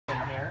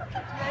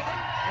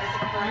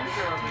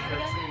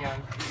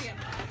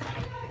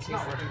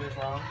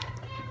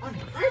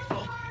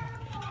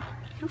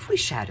If we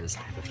shadows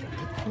have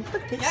offended,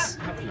 but this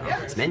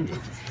is mended,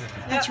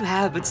 that you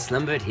have but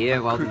slumbered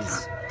here while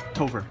these...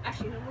 Topher.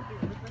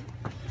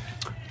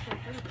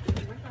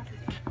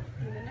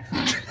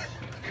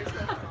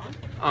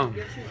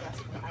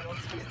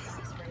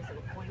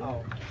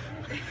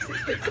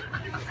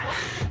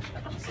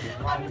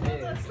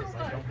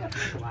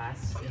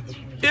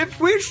 If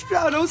we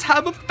shadows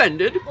have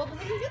offended,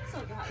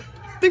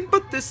 think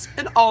but this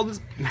and all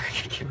is...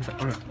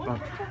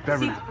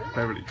 Beverly.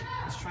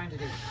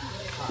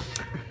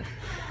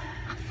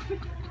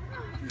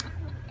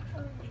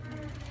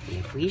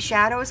 If we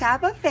shadows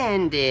have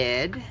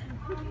offended,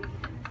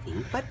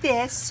 think but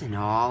this and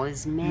all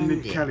is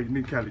mended. Nick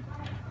Kelly.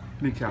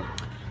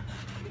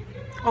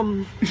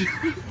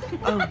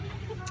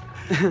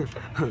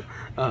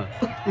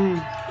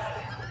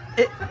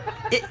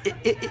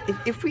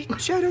 If we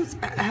shadows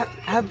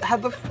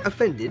have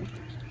offended,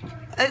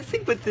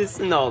 think but this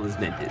and all is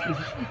mended.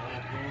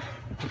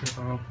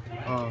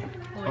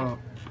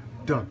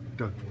 Doug.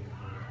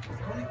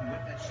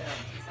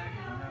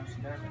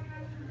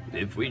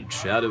 If we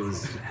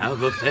shadows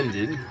have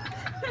offended,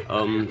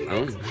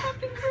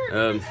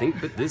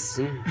 think but this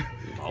and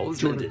all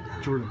is mended.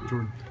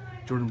 Jordan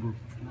Blue.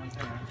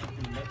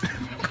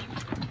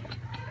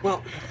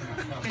 Well,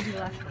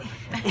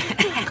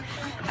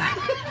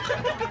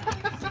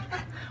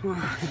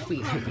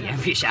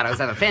 if we shadows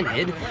have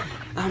offended,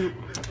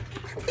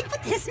 think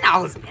but this and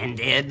all is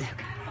mended.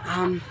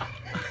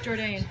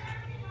 Jordan.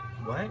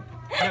 What?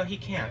 No, he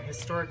can't.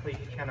 Historically,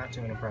 he cannot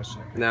do an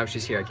impression. No, if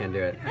she's here, I can't do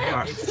it.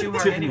 It's too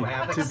hard anyway. I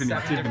have like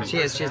Tiffany. She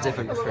has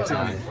different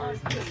personality.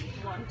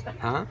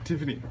 Huh?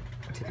 Tiffany.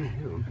 Tiffany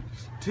who?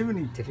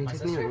 Tiffany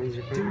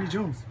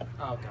Jones.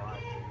 Oh, God.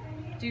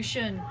 Do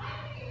Shun.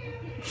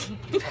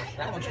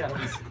 That one's gotta be...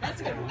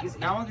 That's gonna be easy.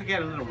 That one could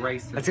get a little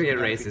racist. That's gonna get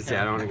racist,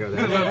 yeah, I don't wanna go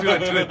there. No,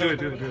 do it.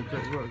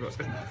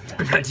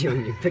 I'm not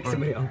doing you, pick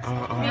somebody else.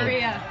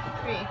 Maria.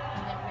 3.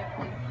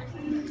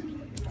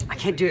 I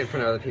can't do it in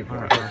front of other people.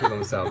 I can't do it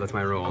themselves, that's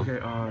my rule. Okay,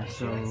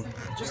 so...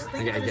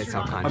 I get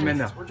self-conscious.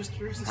 Amanda. We're just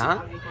curious.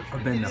 Huh?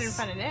 Amanda. In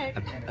front of Nick.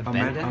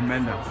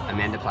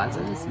 Amanda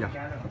Plaza? Yeah.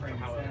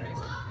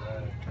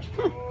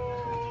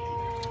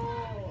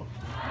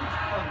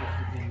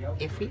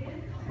 If we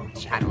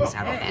shadows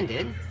have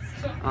offended,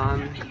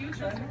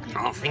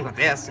 I'll think with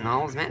this and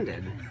all is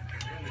mended.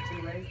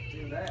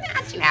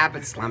 That you have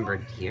but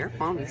slumbered here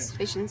while these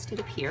visions did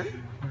appear.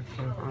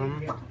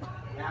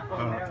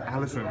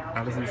 Allison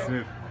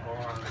Smith.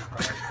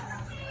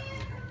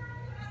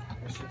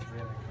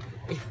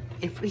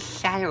 If we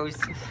shadows...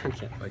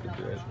 Okay, I can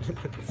do it.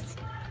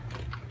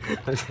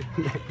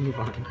 Move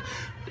on.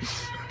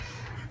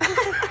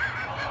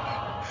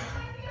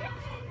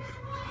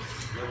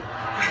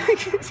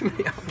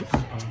 Somebody else.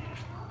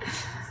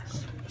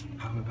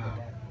 How about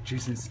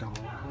Jason Stahl?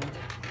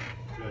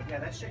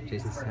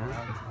 Jason Stahl?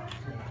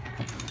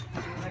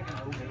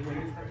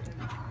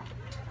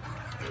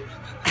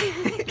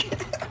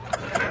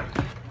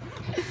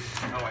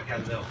 Oh, I got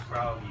a little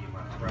froggy in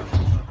my throat.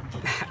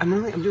 I'm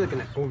doing like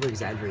an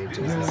over-exaggerated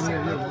Jason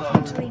Stahl.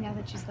 Actually, now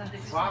that she's left.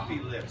 Floppy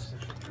lips.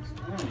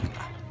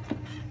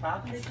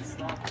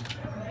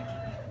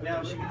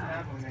 No, she can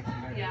have one next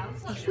year.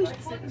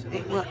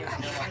 Well, I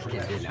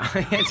can't do it now.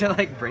 I had to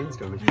like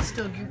brainstorm it.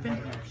 Still gooping?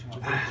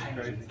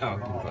 Oh,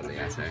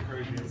 yeah, sorry.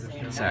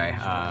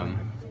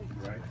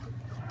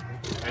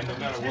 And no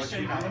matter what you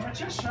do, I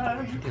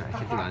can't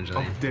think of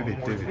Anjali. David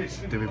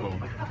Bowie.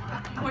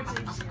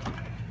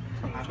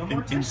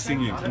 In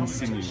singing,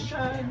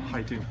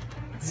 high tune.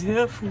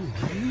 If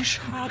we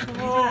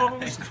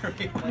shadows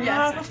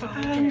have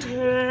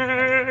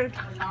offended,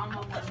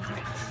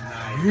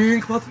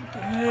 think what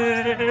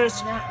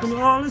this and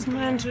all is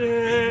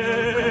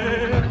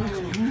mended.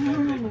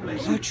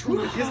 That you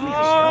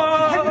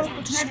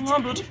have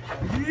slumbered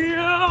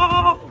here.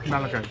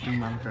 Malachi.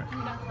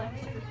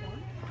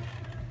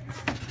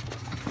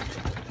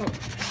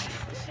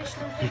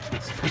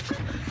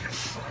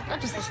 That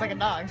just looks like a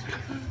dog.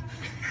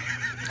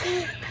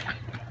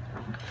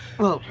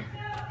 Well,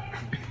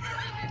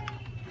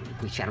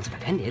 if we shadows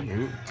have offended,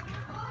 then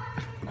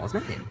all's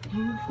mended.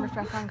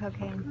 Refresh on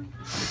cocaine.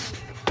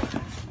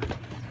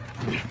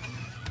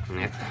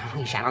 If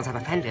we shadows have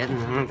offended,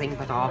 then think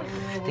but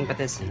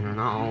this, and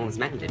all is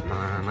mended,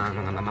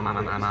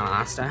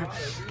 master.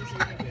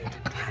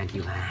 And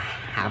you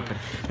have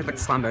but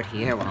slumbered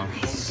here while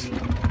these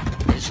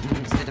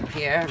visions did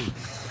appear.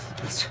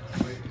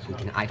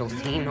 An idle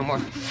theme, no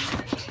more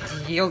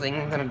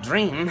yielding than a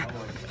dream.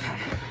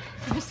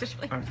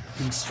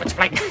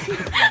 Switchblade.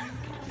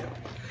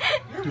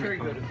 You're very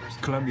good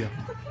at Columbia.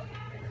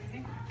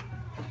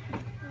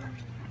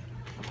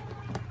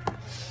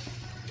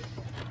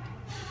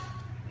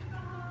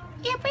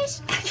 Yeah,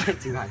 please. I can't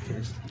do that,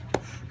 fish.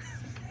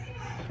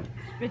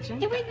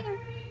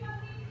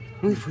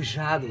 If we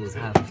shadows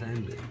have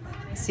offended,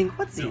 think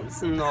what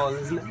this and all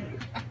is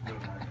mended.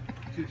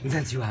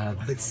 That you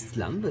have but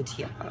slumbered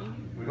here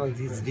Well,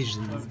 these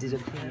visions did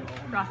appear.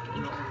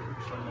 Rocky.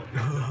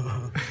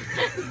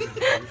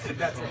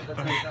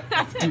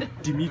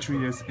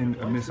 Demetrius in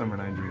A Midsummer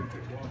Night's Dream.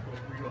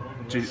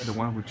 The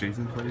one with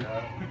Jason played.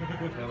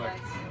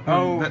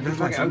 Oh, that's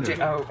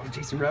Lysander.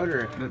 Jason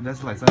Roeder.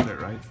 That's Lysander,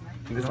 right?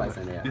 This is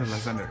Lysander, yeah. Yeah,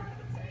 Lysander.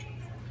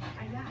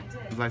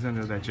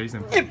 Lysander that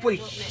Jason played. If we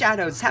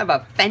shadows have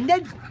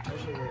offended,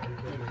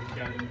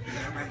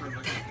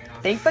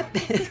 think but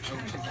this,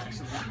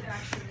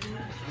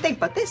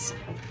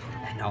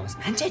 and all's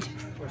mended.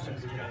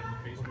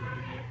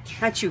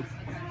 That you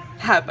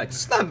have but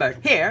slumbered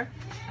here,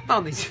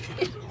 all these